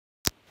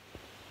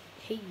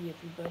Hey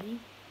everybody,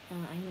 I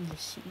am the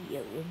CEO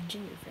of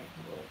GingerFam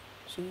For.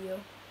 CEO?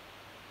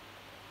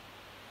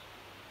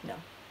 No,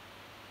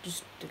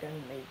 just the guy who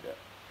made it up.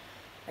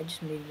 I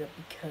just made it up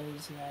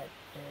because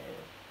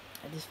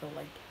I just felt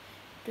like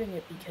doing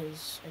it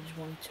because I just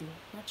wanted to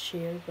not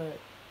share, but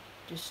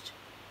just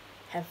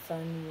have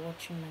fun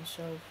watching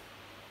myself.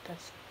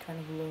 That's kind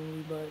of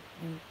lonely, but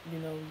you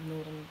know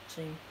what I'm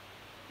saying.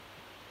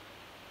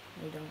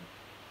 I don't.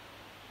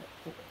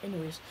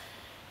 Anyways,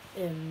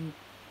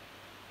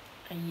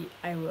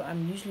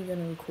 I'm usually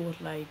gonna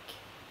record like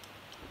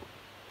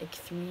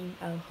three.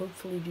 I'll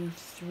hopefully do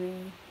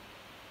three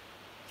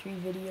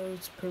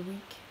videos per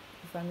week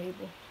if I'm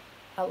able.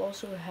 I'll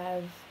also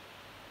have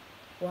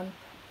one.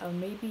 I'll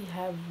maybe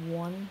have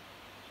one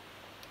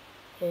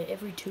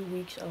every 2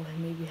 weeks. I'll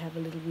maybe have a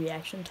little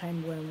reaction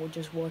time when we're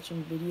just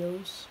watching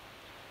videos,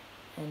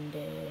 and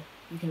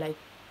you can like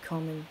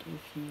comment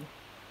if you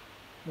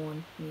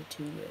want me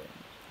to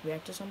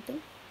react to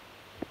something,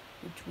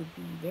 which would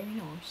be very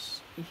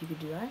nice if you could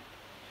do that.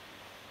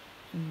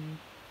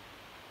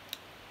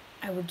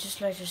 I would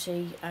just like to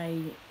say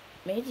I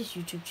made this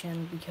YouTube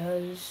channel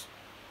because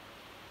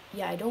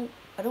I don't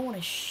want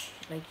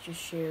to just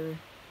share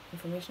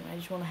information. I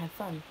just want to have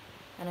fun,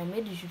 and I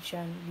made this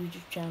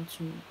YouTube channel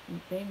to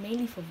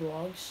mainly for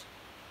vlogs,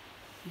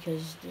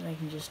 because then I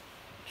can just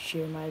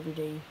share my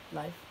everyday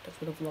life. That's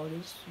what a vlog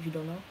is, if you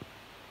don't know.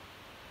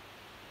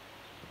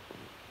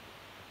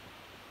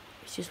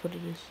 It's just what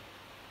it is.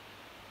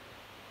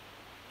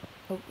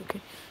 Oh,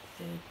 okay.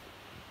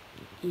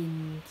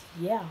 And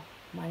yeah,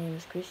 my name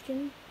is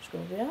Christian.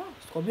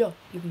 Scobia.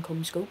 You can call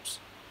me Scopes.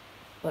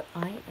 But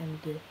I am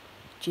the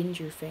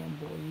Ginger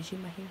fanboy. You see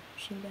my hair?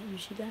 You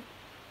see that?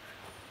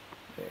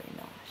 Very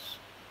nice.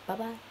 Bye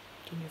bye.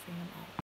 Ginger fan out.